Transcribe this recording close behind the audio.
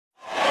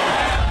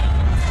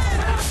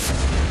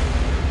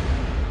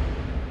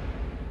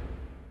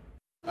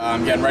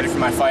I'm getting ready for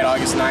my fight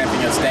August 9th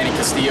against Danny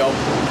Castillo.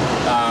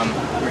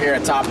 We're here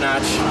at Top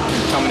Notch,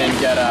 coming in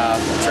to get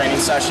a training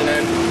session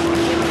in.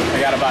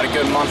 I got about a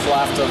good month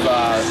left of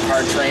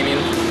hard training,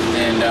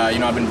 and you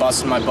know, I've been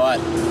busting my butt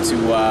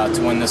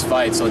to win this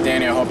fight. So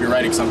Danny, I hope you're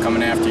ready, because I'm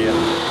coming after you.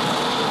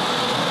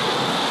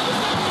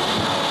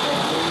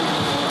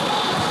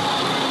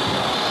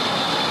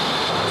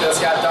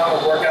 Just got done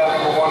with workout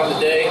number 1 of the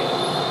day.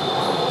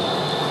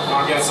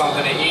 I'll get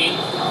something to eat,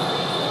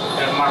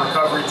 have my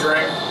recovery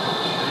drink,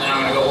 and then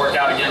I'm gonna go work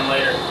out again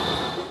later.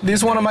 This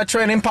is one of my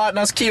training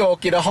partners,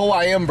 Kiyoki, the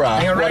Hawaiian bra.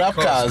 Right, what up,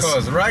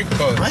 cuz? Right.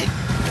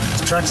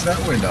 Tracks that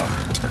way, dog.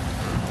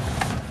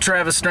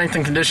 Travis, strength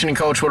and conditioning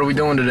coach, what are we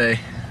doing today?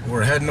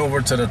 We're heading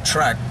over to the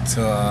track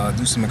to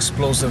do some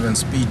explosive and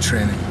speed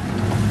training.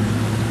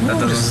 That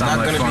doesn't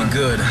sound like fun. It's not gonna be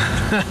good.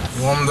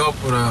 Warmed up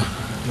with a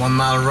 1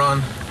 mile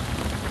run,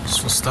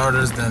 just for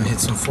starters, then hit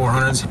some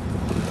 400s.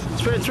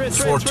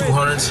 4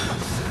 200s,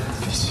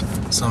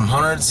 some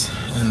 100s,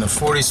 and the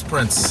 40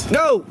 sprints.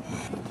 No!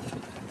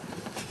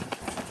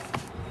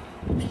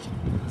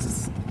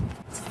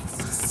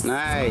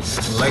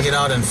 Nice. Leg it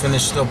out and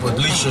finished up with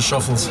bleacher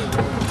shuffles.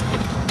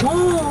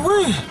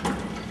 Woo-wee.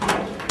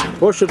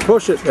 Push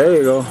it. There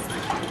you go.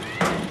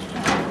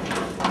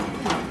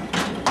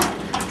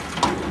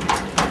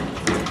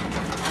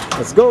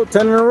 Let's go,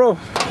 10 in a row.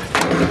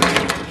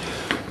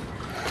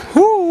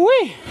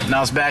 Woo-wee.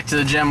 Now it's back to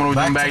the gym. What are we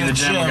doing back to the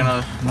gym?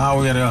 Now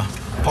we gotta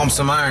pump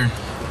some iron.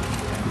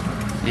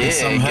 Yeah, get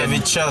some heavy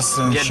chests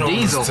and shoulders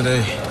diesel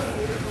today.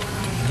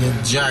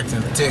 Get jacked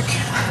and thick.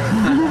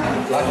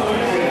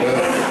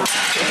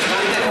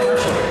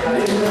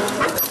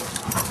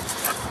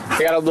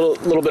 I got a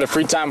little bit of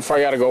free time before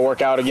I gotta go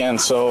work out again.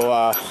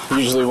 So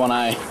usually when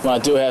I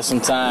do have some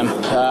time,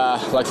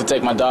 I like to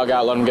take my dog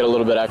out, let him get a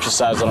little bit of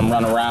exercise, let him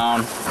run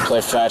around,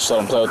 play fetch, let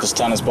him play with his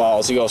tennis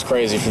balls. He goes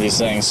crazy for these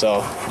things.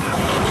 So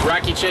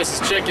Rocky chases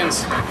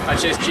chickens, I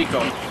chase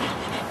Chico.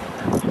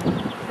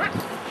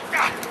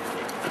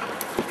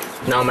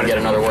 Now I'm gonna get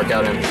another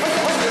workout in.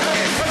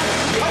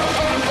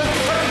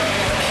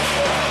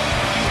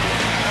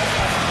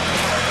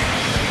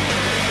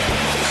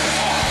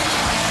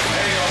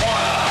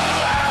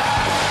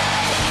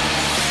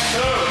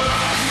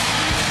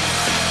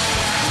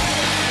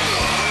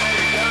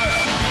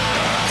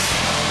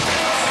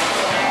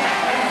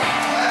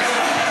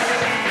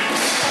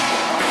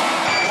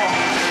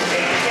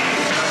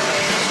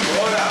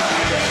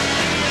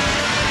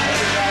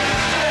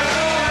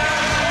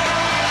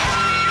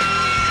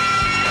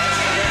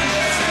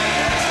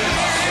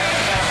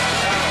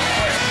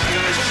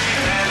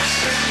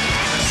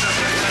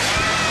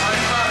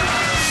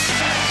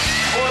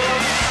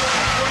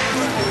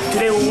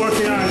 Today we're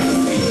working on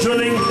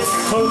drilling,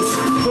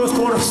 close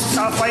quarter,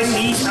 fighting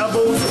knees,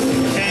 elbows,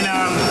 and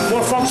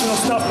more functional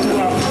stuff to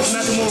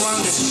not to move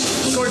around it.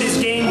 Score this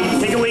game,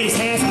 take away his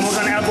hands, and work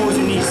on elbows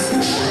and knees.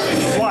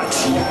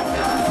 Watch.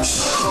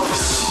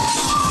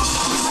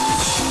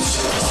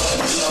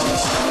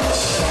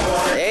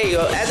 There you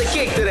go. Add a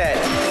kick to that.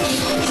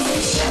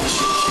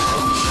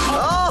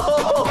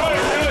 Oh!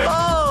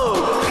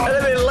 And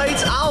then it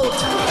lights out.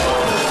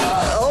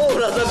 Oh,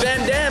 the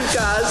Van Damme,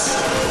 cuz.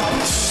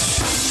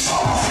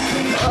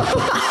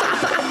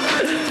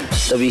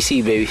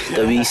 WC, baby.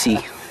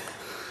 WC.